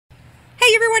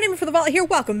everyone, AmberFrmThVault here.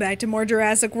 Welcome back to more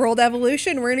Jurassic World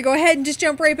Evolution. We're going to go ahead and just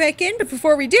jump right back in, but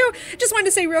before we do, just wanted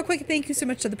to say real quick thank you so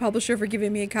much to the publisher for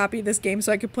giving me a copy of this game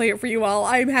so I could play it for you all.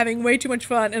 I'm having way too much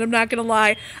fun, and I'm not going to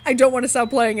lie, I don't want to stop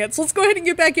playing it. So let's go ahead and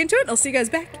get back into it. I'll see you guys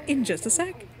back in just a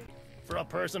sec. For a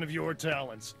person of your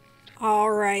talents.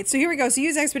 Alright, so here we go. So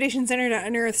use Expedition Center to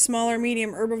unearth small or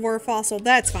medium herbivore fossil.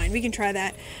 That's fine, we can try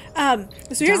that.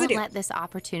 So here's the deal. Don't let this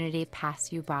opportunity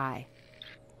pass you by.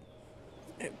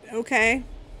 Okay,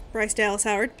 Bryce Dallas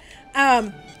Howard.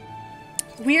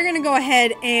 We are going to go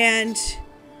ahead and...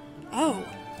 Oh,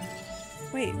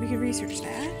 wait, we could research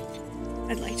that.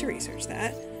 I'd like to research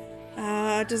that.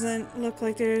 Doesn't look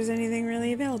like there's anything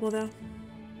really available, though.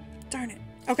 Darn it.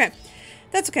 Okay,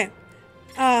 that's okay.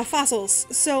 Fossils.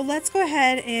 So let's go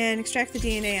ahead and extract the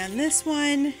DNA on this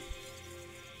one.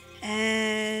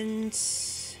 And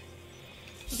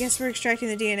I guess we're extracting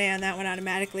the DNA on that one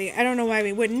automatically. I don't know why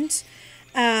we wouldn't.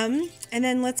 And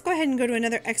then let's go ahead and go to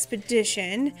another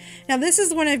expedition. Now this is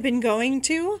the one I've been going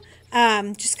to,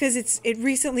 just because it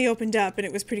recently opened up and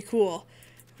it was pretty cool.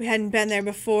 We hadn't been there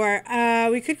before.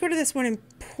 We could go to this one in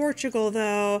Portugal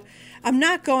though. I'm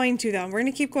not going to though. We're going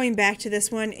to keep going back to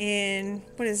this one in,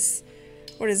 what is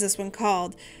this one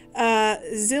called?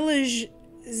 Ziliujing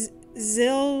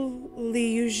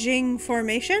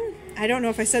Formation? I don't know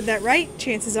if I said that right.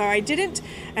 Chances are I didn't,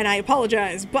 and I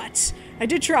apologize, but I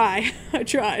did try. I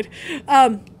tried.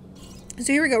 So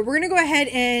here we go. We're going to go ahead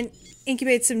and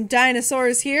incubate some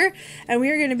dinosaurs here, and we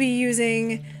are going to be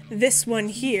using this one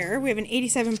here. We have an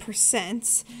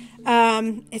 87%.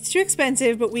 It's too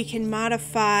expensive, but we can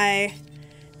modify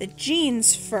the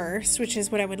genes first, which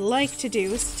is what I would like to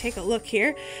do, is to take a look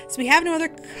here. So we have no other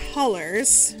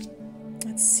colors.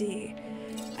 Let's see.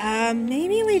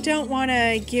 Maybe we don't want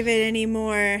to give it any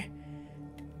more,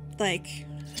 like,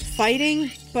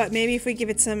 fighting, but maybe if we give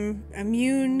it some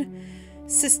immune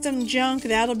system junk,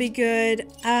 that'll be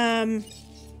good. I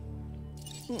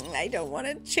don't want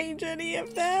to change any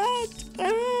of that.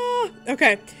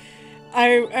 Okay.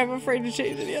 I'm afraid to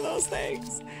change any of those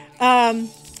things.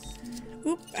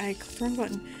 Oop, I clicked the wrong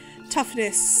button.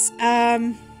 Toughness.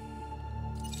 I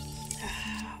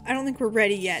don't think we're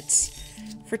ready yet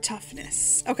for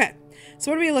toughness. Okay,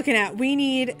 so what are we looking at? We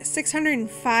need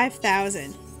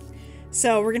 605,000.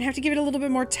 So we're gonna have to give it a little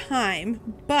bit more time,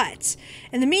 but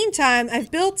in the meantime, I've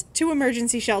built 2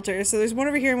 emergency shelters. So there's one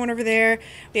over here and one over there.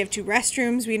 We have 2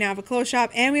 restrooms. We now have a clothes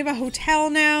shop, and we have a hotel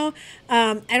now.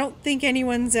 I don't think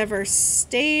anyone's ever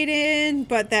stayed in,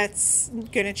 but that's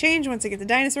gonna change once I get the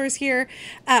dinosaurs here.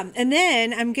 And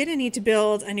then I'm gonna need to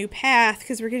build a new path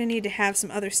because we're gonna need to have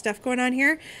some other stuff going on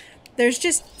here. There's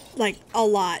just like a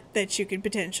lot that you could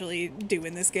potentially do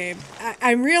in this game.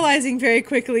 I'm realizing very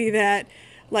quickly that,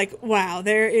 like, wow,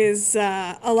 there is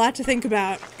a lot to think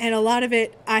about, and a lot of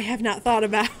it I have not thought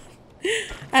about.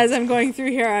 As I'm going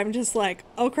through here, I'm just like,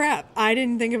 oh crap, I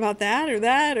didn't think about that,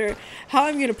 or how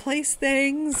I'm gonna place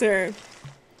things, or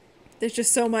there's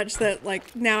just so much that,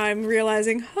 like, now I'm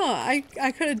realizing, I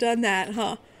could have done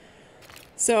that,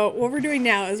 So what we're doing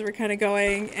now is we're kind of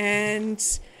going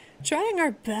and trying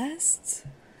our best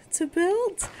to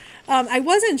build. I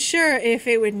wasn't sure if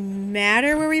it would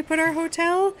matter where we put our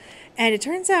hotel, and it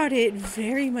turns out it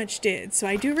very much did. So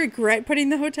I do regret putting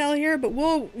the hotel here, but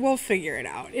we'll figure it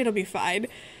out. It'll be fine.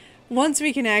 Once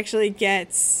we can actually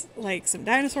get, like, some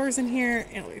dinosaurs in here,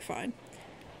 it'll be fine.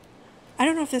 I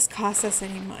don't know if this costs us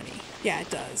any money. Yeah,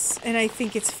 it does. And I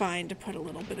think it's fine to put a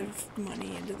little bit of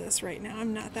money into this right now.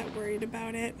 I'm not that worried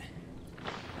about it.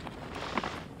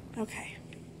 Okay.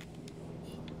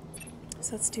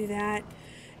 So let's do that.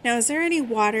 Now, is there any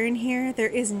water in here? There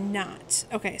is not.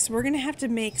 Okay, so we're going to have to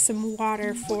make some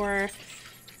water for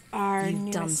our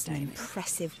You've done some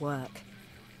impressive work,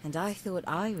 and I thought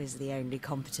I was the only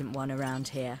competent one around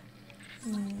here.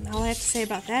 All I have to say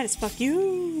about that is fuck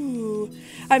you.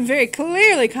 I'm very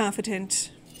clearly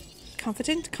confident.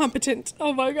 Competent.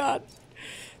 Oh my god.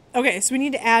 Okay, so we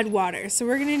need to add water. So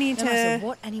we're going to need to... No matter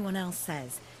what anyone else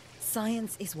says,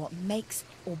 science is what makes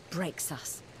or breaks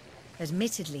us.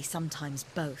 Admittedly, sometimes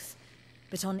both.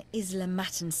 But on Isla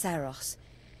Matanceros,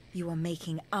 you are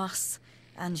making us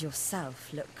and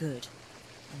yourself look good.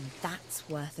 And that's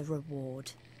worth a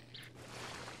reward.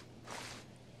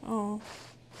 Oh.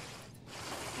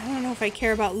 I don't know if I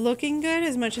care about looking good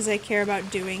as much as I care about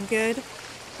doing good.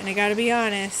 And I gotta be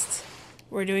honest,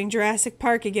 we're doing Jurassic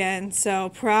Park again, so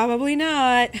probably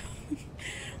not.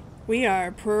 We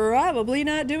are probably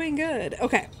not doing good.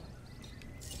 Okay.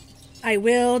 I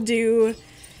will do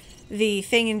the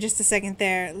thing in just a second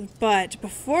there, but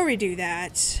before we do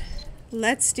that,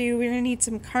 we're gonna need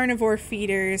some carnivore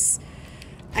feeders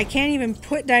I can't even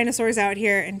put dinosaurs out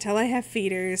here until I have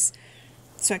feeders.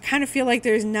 So I kind of feel like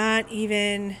there's not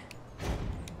even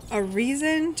a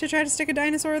reason to try to stick a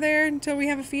dinosaur there until we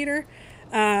have a feeder.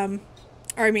 Or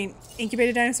I mean,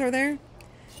 incubated dinosaur there.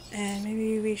 And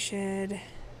maybe we should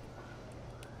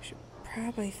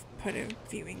probably put a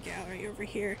viewing gallery over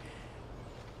here.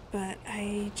 But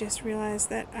I just realized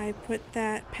that I put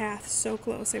that path so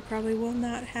close, I probably will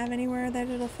not have anywhere that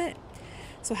it'll fit.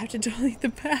 So I'll have to delete the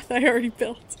path I already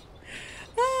built.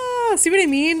 Ah, see what I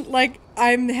mean? Like,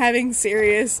 I'm having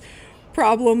serious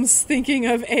problems thinking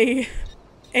of A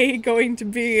going to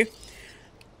B.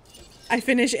 I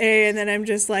finish A and then I'm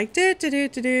just like,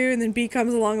 and then B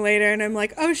comes along later and I'm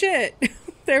like, oh shit,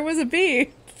 there was a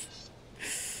B.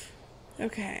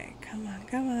 Okay, come on,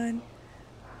 come on.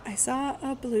 I saw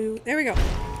a blue. There we go.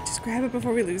 Just grab it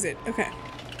before we lose it. Okay.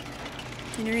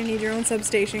 And you're gonna need your own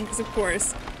substation, because of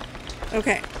course.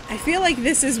 Okay. I feel like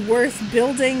this is worth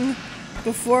building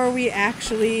before we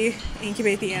actually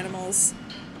incubate the animals.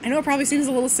 I know it probably seems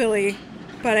a little silly,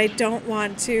 but I don't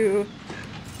want to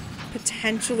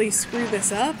potentially screw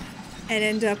this up and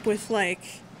end up with,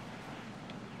 like,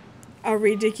 a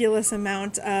ridiculous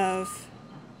amount of...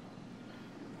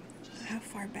 How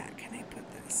far back can I put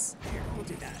this? Here, we'll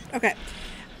do that. Okay.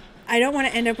 I don't want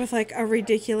to end up with, like, a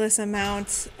ridiculous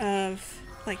amount of,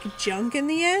 like, junk in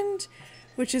the end,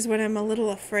 which is what I'm a little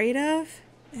afraid of,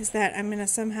 is that I'm going to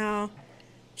somehow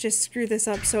just screw this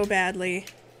up so badly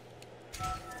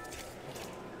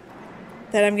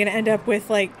that I'm going to end up with,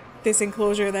 like, this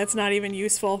enclosure that's not even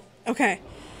useful. Okay.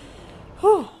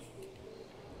 Whew.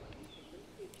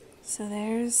 So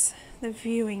there's the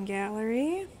viewing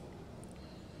gallery.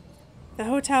 The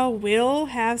hotel will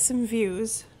have some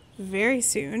views very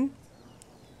soon.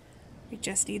 We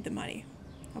just need the money.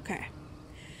 Okay.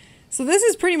 So this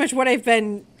is pretty much what I've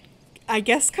been, I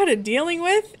guess, kind of dealing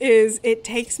with, is it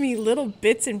takes me little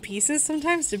bits and pieces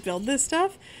sometimes to build this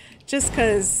stuff, just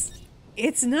because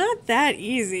it's not that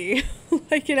easy.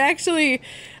 Like, it actually,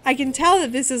 I can tell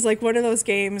that this is like one of those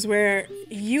games where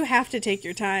you have to take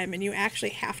your time and you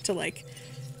actually have to, like,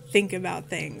 think about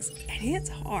things, and it's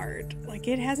hard. Like,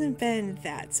 it hasn't been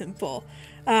that simple.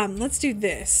 Let's do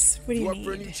this. What do you need? Up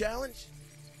for a new challenge?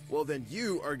 Well, then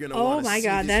you are gonna. Oh my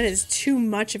god, that is too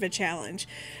much of a challenge.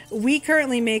 We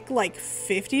currently make like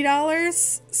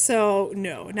 $50, so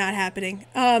no, not happening.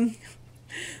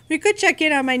 We could check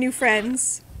in on my new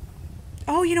friends.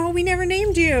 Oh, you know what? We never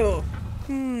named you.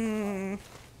 I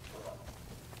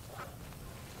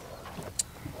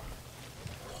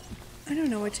don't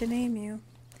know what to name you.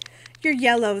 You're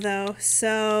yellow, though,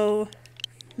 so...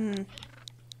 I'm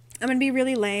gonna be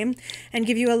really lame and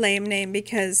give you a lame name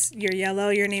because you're yellow.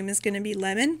 Your name is gonna be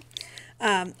Lemon.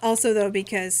 Also, though,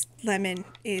 because Lemon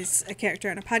is a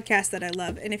character on a podcast that I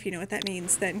love, and if you know what that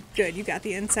means, then good, you got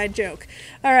the inside joke.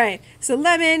 All right, so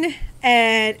Lemon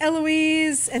and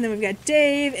Eloise, and then we've got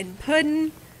Dave and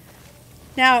Puddin'.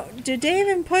 Now, do Dave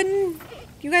and Puddin',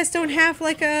 you guys don't have,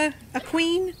 like, a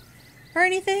queen or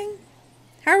anything?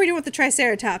 How are we doing with the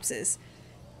Triceratopses?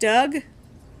 Doug?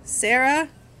 Sarah?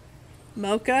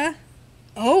 Mocha?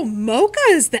 Oh, Mocha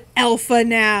is the alpha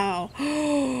now.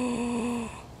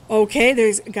 Okay,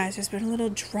 there's been a little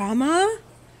drama.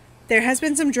 There has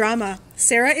been some drama.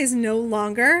 Sarah is no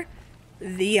longer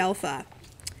the alpha.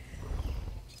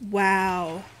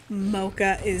 Wow.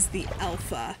 Mocha is the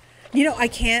alpha. You know, I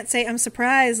can't say I'm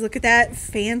surprised. Look at that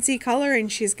fancy coloring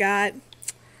she's got.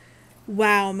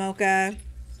 Wow, Mocha.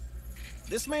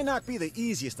 This may not be the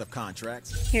easiest of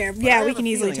contracts. Here, yeah, we can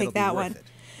easily take that one.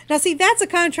 Now, see, that's a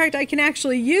contract I can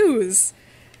actually use.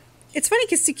 It's funny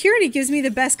because security gives me the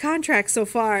best contract so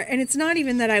far, and it's not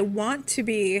even that I want to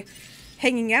be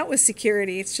hanging out with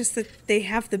security. It's just that they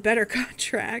have the better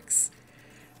contracts.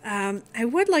 I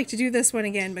would like to do this one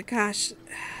again, but gosh,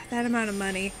 that amount of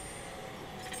money.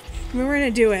 I mean, we're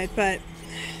going to do it, but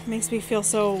it makes me feel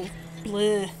so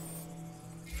bleh.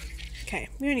 Okay,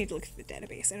 we don't need to look at the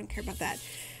database. I don't care about that.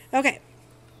 Okay.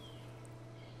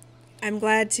 I'm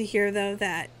glad to hear, though,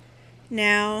 that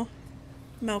now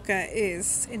Mocha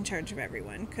is in charge of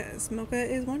everyone, because Mocha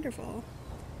is wonderful.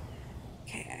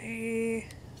 Okay,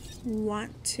 I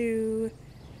want to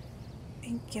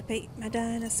incubate my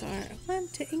dinosaur. I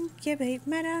want to incubate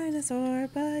my dinosaur,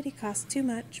 but he costs too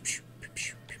much.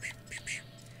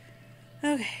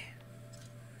 Okay.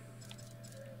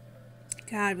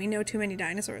 God, we know too many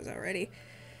dinosaurs already.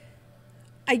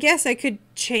 I guess I could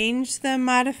change the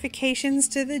modifications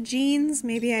to the genes.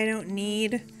 Maybe I don't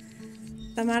need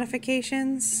the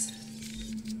modifications.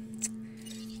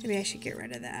 Maybe I should get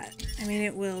rid of that. I mean,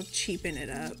 it will cheapen it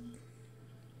up.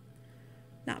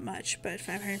 Not much, but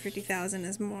 550,000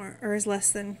 is more, or is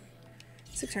less than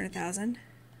 600,000.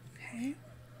 Okay.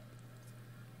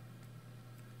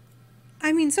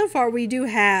 I mean, so far we do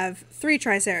have 3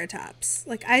 Triceratops.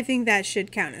 Like, I think that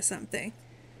should count as something.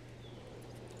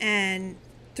 And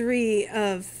 3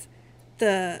 of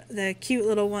the cute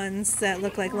little ones that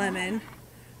look like lemon.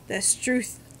 The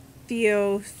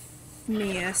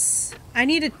Struthiothmius. I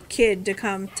need a kid to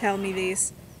come tell me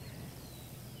these.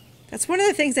 That's one of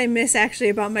the things I miss actually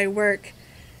about my work.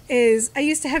 Is I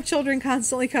used to have children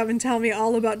constantly come and tell me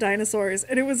all about dinosaurs,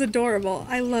 and it was adorable.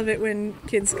 I love it when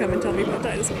kids come and tell me about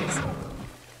dinosaurs.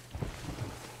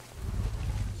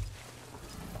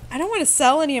 I don't want to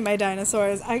sell any of my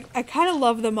dinosaurs. I kind of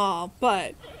love them all,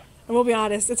 but I will be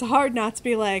honest, it's hard not to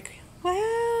be like,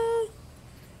 well,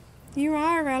 you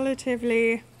are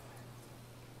relatively,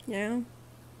 you know,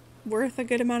 worth a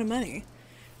good amount of money.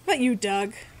 What about you,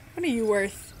 Doug? What are you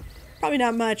worth? Probably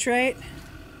not much, right?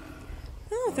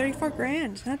 Oh, 34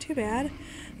 grand. Not too bad.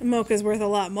 The Mocha's worth a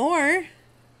lot more.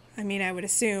 I mean, I would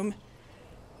assume.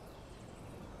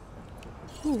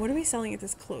 Ooh, what are we selling at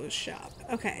this clothes shop?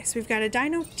 Okay, so we've got a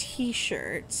dino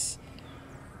t-shirt.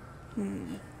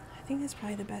 I think that's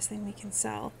probably the best thing we can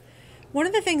sell. One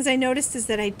of the things I noticed is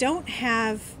that I don't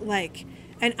have, like,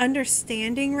 an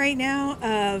understanding right now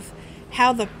of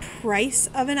how the price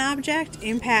of an object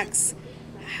impacts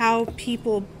how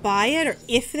people buy it, or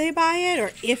if they buy it,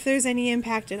 or if there's any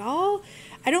impact at all.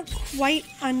 I don't quite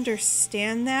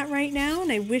understand that right now, and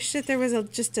I wish that there was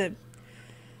just a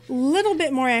little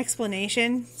bit more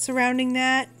explanation surrounding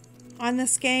that on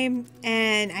this game,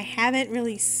 and I haven't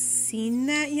really seen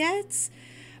that yet,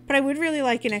 but I would really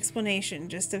like an explanation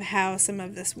just of how some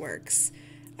of this works.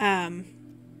 It's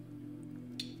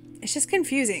just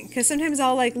confusing, because sometimes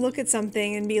I'll like look at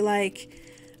something and be like,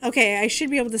 okay, I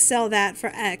should be able to sell that for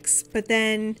X, but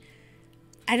then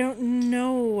I don't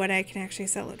know what I can actually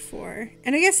sell it for.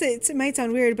 And I guess it might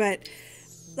sound weird, but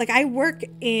like I work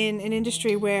in an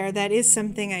industry where that is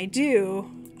something I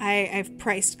do. I've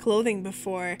priced clothing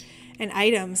before and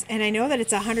items, and I know that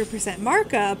it's 100%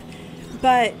 markup,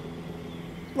 but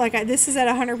like this is at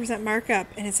 100% markup,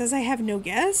 and it says I have no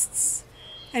guests.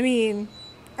 I mean,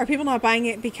 are people not buying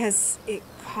it because it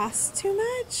costs too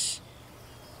much?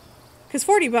 Because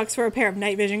 $40 for a pair of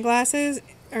night vision glasses,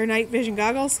 or night vision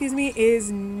goggles, excuse me, is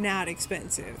not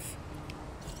expensive.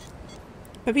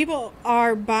 But people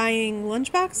are buying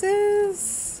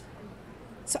lunchboxes?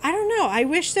 So I don't know. I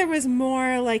wish there was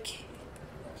more, like,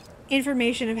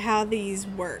 information of how these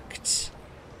worked.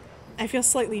 I feel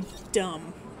slightly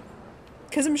dumb.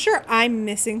 Because I'm sure I'm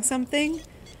missing something.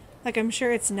 Like, I'm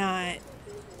sure it's not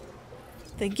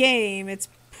the game, it's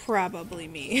probably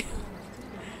me.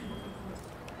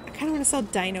 I kind of want to sell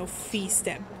Dino Feast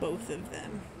at both of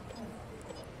them.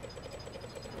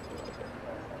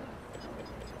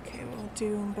 Okay, we'll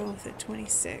do them both at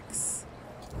 26.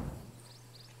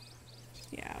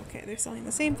 Yeah, okay, they're selling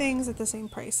the same things at the same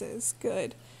prices.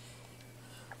 Good.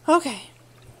 Okay.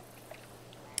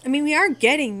 I mean, we are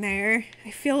getting there.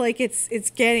 I feel like it's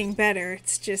getting better.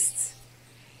 It's just...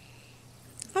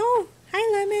 Oh, hi,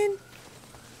 Lemon.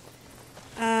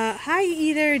 Hi,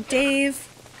 either Dave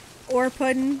or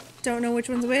Puddin'. Don't know which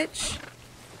one's which.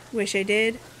 Wish I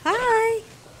did. Hi!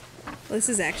 Well, this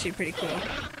is actually pretty cool.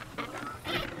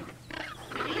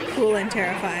 Cool and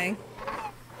terrifying.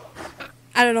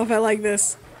 I don't know if I like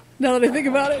this, now that I think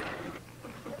about it.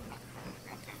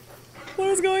 What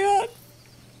is going on?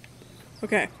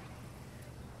 Okay.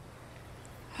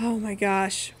 Oh my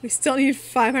gosh. We still need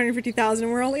 550,000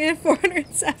 and we're only at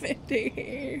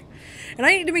 470. And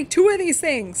I need to make 2 of these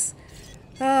things.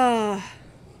 Oh.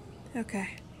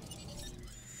 Okay.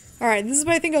 Alright, this is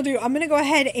what I think I'll do. I'm going to go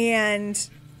ahead and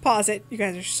pause it. You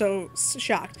guys are so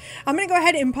shocked. I'm going to go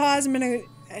ahead and pause. I'm going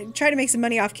to try to make some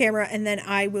money off camera, and then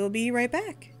I will be right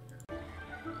back.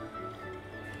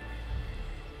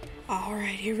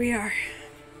 Alright, here we are.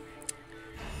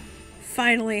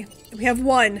 Finally, we have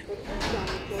 1.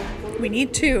 We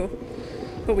need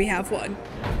 2, but we have 1.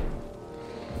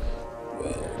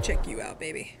 Whoa, check you out,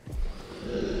 baby.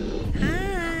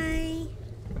 Hi.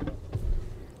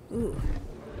 Ooh.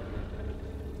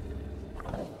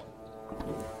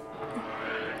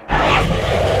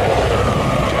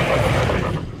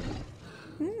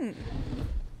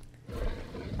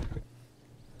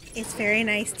 It's very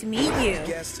nice to meet you.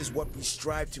 Guest is what we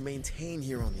strive to maintain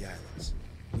here on the islands.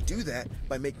 We do that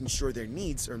by making sure their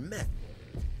needs are met.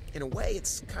 In a way,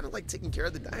 it's kind of like taking care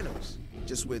of the dinos,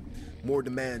 just with more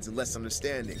demands and less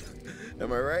understanding.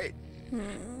 Am I right?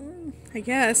 I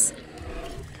guess.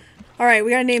 Alright,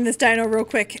 we gotta name this dino real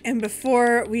quick, and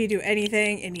before we do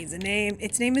anything, it needs a name.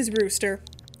 Its name is Rooster.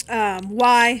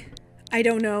 Why? I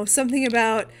don't know. Something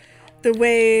about the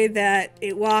way that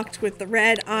it walked with the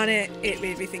red on it, it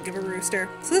made me think of a rooster.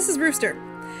 So this is Rooster.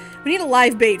 We need a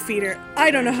live bait feeder.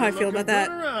 I don't know how I feel about that.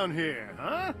 Good around here,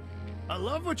 huh? I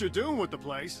love what you're doing with the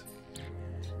place.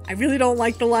 I really don't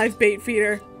like the live bait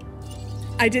feeder.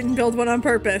 I didn't build one on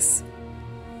purpose.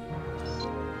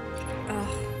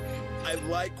 I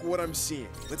like what I'm seeing.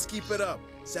 Let's keep it up.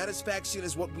 Satisfaction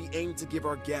is what we aim to give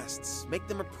our guests. Make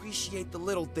them appreciate the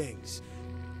little things.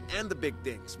 And the big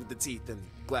things with the teeth and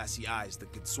glassy eyes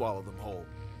that could swallow them whole.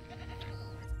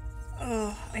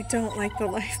 Oh, I don't like the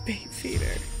live bait feeder.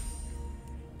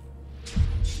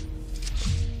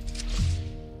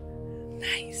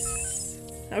 Nice.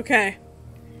 Okay.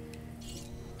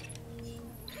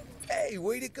 Hey,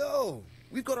 way to go!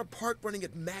 We've got our park running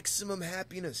at maximum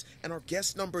happiness, and our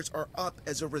guest numbers are up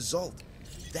as a result.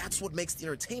 That's what makes the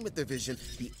entertainment division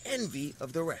the envy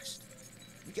of the rest.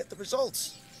 We get the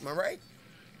results, am I right?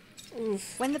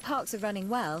 Oof. When the parks are running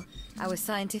well, our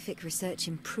scientific research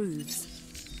improves.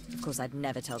 Of course, I'd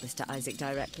never tell this to Isaac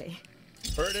directly.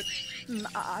 Heard it?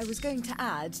 I was going to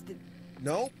add that...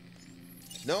 No.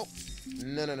 No.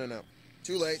 No.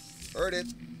 Too late. Heard it.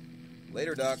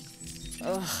 Later, Doc.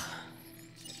 Ugh.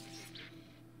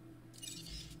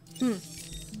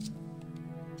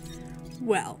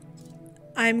 Well,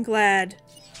 I'm glad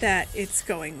that it's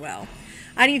going well.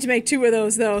 I need to make 2 of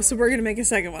those, though, so we're going to make a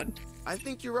second one. I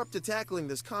think you're up to tackling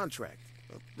this contract.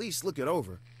 At least look it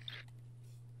over.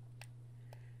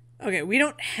 Okay, we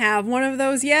don't have one of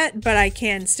those yet, but I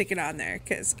can stick it on there,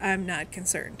 because I'm not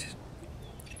concerned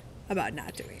about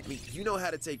not doing it. I mean, you know how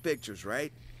to take pictures,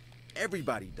 right?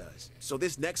 Everybody does. So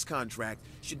this next contract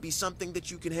should be something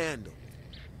that you can handle.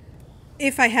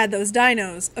 If I had those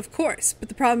dinos, of course. But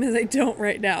the problem is I don't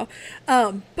right now.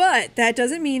 But that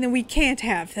doesn't mean that we can't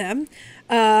have them.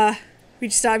 We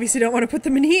just obviously don't want to put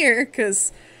them in here,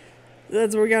 because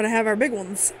that's where we're going to have our big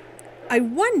ones. I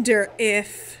wonder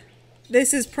if...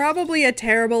 This is probably a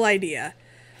terrible idea.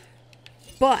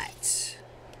 But...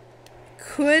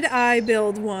 Could I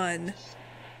build an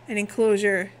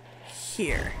enclosure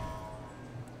here?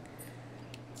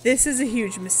 This is a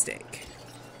huge mistake.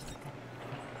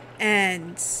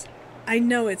 And I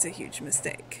know it's a huge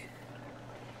mistake.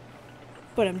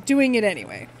 But I'm doing it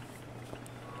anyway.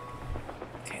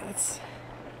 Okay, let's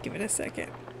give it a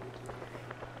second.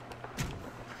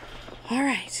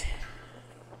 Alright.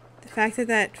 The fact that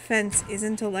that fence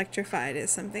isn't electrified is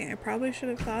something I probably should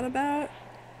have thought about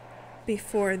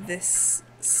before this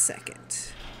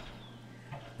second.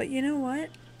 But you know what?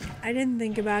 I didn't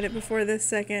think about it before this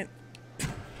second.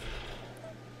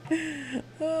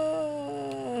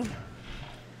 Oh.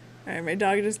 Alright, my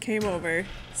dog just came over,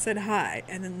 said hi,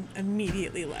 and then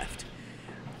immediately left.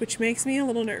 Which makes me a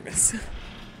little nervous.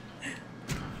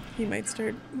 He might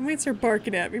start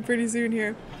barking at me pretty soon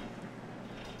here.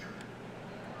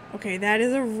 Okay, that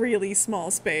is a really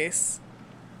small space.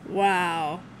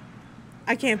 Wow.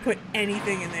 I can't put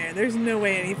anything in there. There's no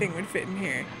way anything would fit in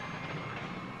here.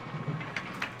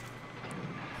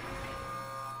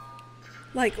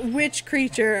 Like, which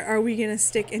creature are we gonna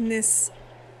stick in this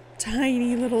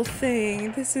tiny little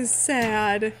thing? This is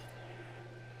sad.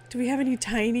 Do we have any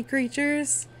tiny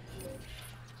creatures?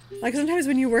 Like, sometimes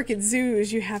when you work at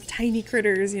zoos, you have tiny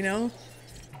critters, you know?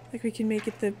 Like, we can make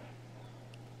it the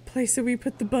place that we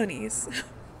put the bunnies.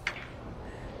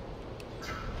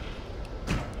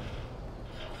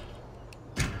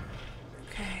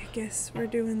 Okay, I guess we're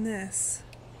doing this.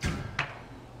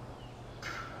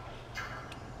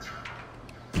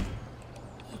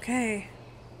 Okay.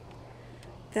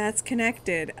 That's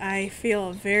connected. I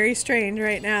feel very strange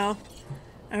right now.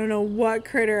 I don't know what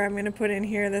critter I'm gonna put in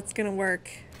here that's gonna work.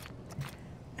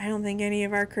 I don't think any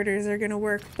of our critters are gonna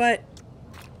work, but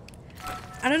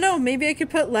I don't know, maybe I could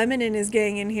put Lemon and his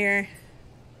gang in here.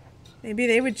 Maybe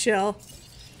they would chill.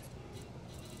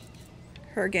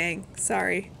 Her gang,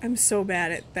 sorry. I'm so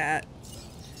bad at that.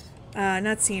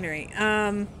 Not scenery.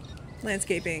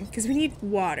 Landscaping, because we need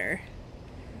water.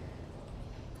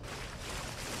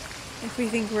 If we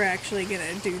think we're actually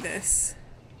gonna do this.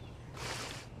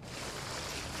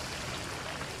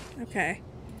 Okay.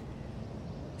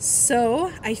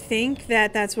 So, I think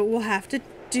that that's what we'll have to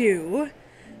do.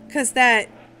 Because that...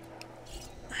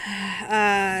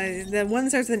 the one that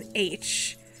starts with an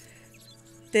H.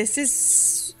 This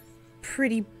is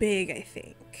pretty big, I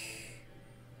think.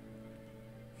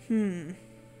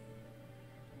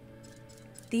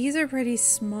 These are pretty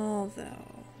small, though.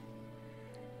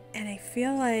 And I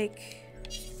feel like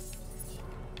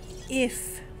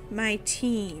if my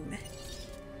team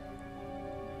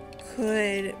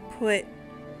could put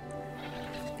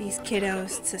these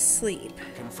kiddos to sleep.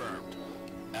 Confirmed.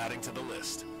 Adding to the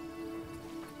list.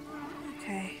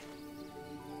 Okay.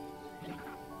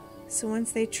 So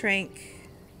once they trank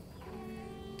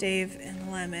Dave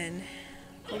and Lemon,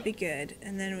 we'll be good.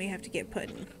 And then we have to get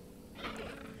Puddin'.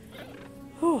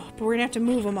 Whew, but we're gonna have to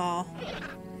move them all.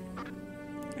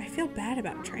 I feel bad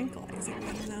about tranquilizing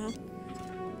them though.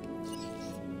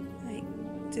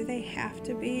 Like, do they have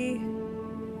to be?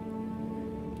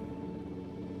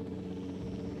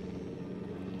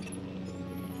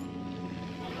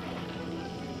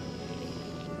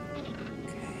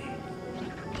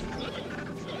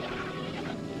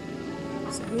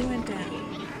 Who went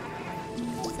down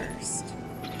first?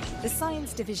 The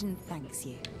Science Division thanks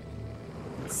you.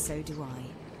 And so do I.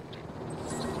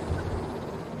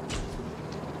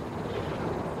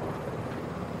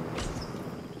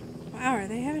 Wow, are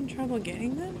they having trouble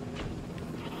getting them?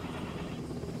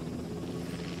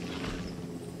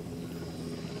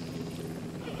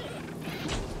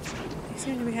 They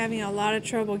seem to be having a lot of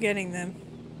trouble getting them.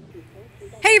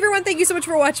 Hey everyone, thank you so much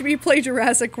for watching me play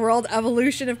Jurassic World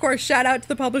Evolution. Of course, shout out to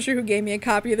the publisher who gave me a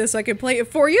copy of this so I could play it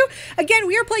for you. Again,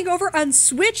 we are playing over on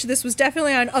Switch. This was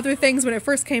definitely on other things when it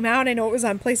first came out. I know it was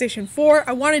on PlayStation 4.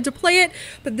 I wanted to play it,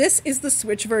 but this is the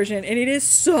Switch version, and it is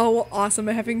so awesome.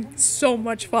 I'm having so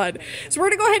much fun. So we're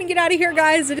going to go ahead and get out of here,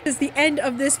 guys. It is the end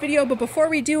of this video, but before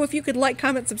we do, if you could like,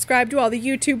 comment, subscribe, do all the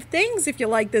YouTube things if you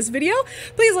like this video.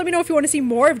 Please let me know if you want to see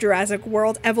more of Jurassic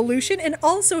World Evolution, and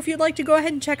also if you'd like to go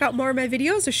ahead and check out more of my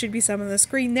videos. There should be some on the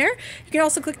screen there. You can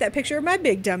also click that picture of my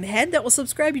big dumb head that will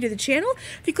subscribe you to the channel.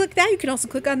 If you click that, you can also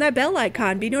click on that bell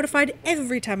icon. Be notified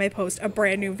every time I post a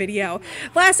brand new video.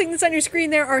 Last thing that's on your screen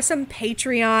there are some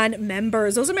Patreon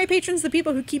members. Those are my patrons, the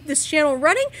people who keep this channel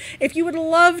running. If you would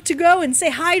love to go and say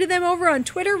hi to them over on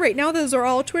Twitter, right now those are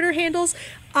all Twitter handles,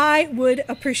 I would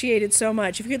appreciate it so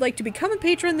much. If you'd like to become a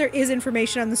patron, there is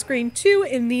information on the screen too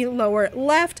in the lower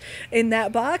left in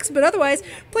that box. But otherwise,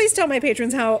 please tell my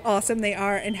patrons how awesome they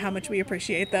are and how much we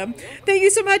appreciate them. Thank you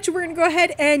so much. We're going to go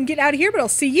ahead and get out of here, but I'll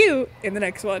see you in the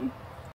next one.